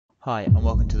Hi and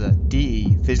welcome to the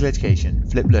DE Physical Education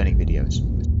Flipped Learning videos.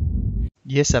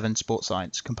 Year 7 Sports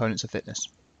Science Components of Fitness.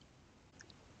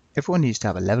 Everyone needs to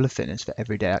have a level of fitness for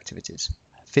everyday activities.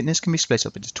 Fitness can be split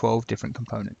up into 12 different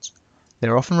components. They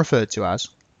are often referred to as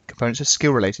components of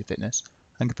skill-related fitness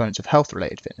and components of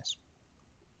health-related fitness.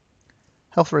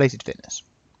 Health-related fitness.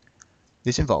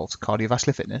 This involves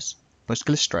cardiovascular fitness,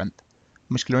 muscular strength,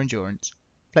 muscular endurance,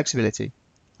 flexibility,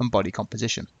 and body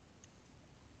composition.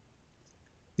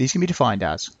 These can be defined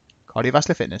as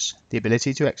cardiovascular fitness, the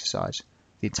ability to exercise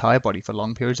the entire body for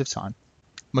long periods of time;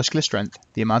 muscular strength,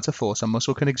 the amount of force a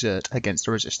muscle can exert against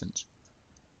a resistance;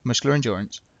 muscular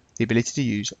endurance, the ability to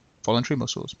use voluntary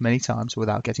muscles many times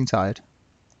without getting tired;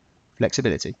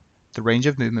 flexibility, the range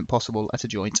of movement possible at a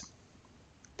joint;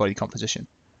 body composition,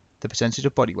 the percentage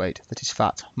of body weight that is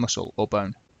fat, muscle, or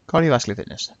bone; cardiovascular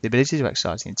fitness, the ability to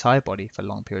exercise the entire body for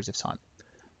long periods of time.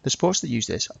 The sports that use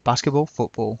this are basketball,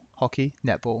 football, hockey,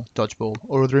 netball, dodgeball,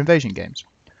 or other invasion games.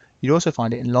 You'd also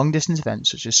find it in long-distance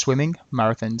events such as swimming,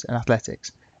 marathons, and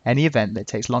athletics. Any event that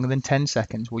takes longer than 10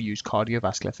 seconds will use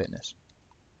cardiovascular fitness.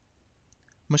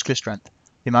 Muscular strength,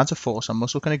 the amount of force a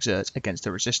muscle can exert against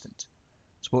a resistance.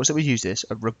 Sports that would use this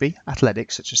are rugby,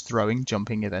 athletics such as throwing,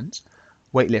 jumping events,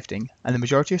 weightlifting, and the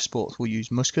majority of sports will use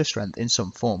muscular strength in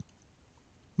some form.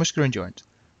 Muscular endurance,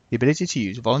 the ability to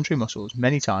use voluntary muscles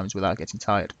many times without getting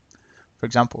tired. For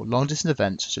example, long-distance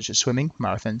events such as swimming,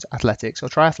 marathons, athletics, or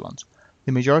triathlons.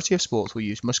 The majority of sports will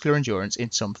use muscular endurance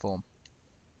in some form.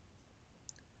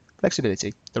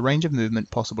 Flexibility, the range of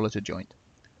movement possible at a joint.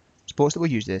 Sports that will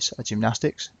use this are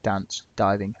gymnastics, dance,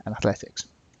 diving, and athletics.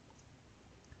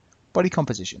 Body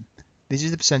composition. This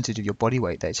is the percentage of your body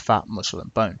weight that is fat, muscle,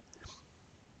 and bone.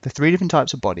 The three different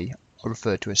types of body are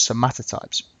referred to as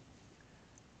somatotypes.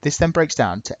 This then breaks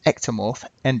down to ectomorph,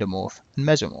 endomorph, and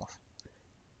mesomorph.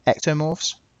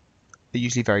 Ectomorphs are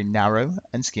usually very narrow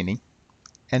and skinny.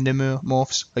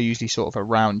 Endomorphs are usually sort of a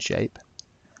round shape.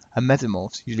 And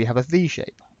mesomorphs usually have a V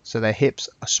shape, so their hips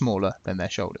are smaller than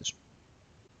their shoulders.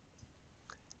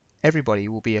 Everybody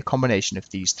will be a combination of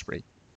these three.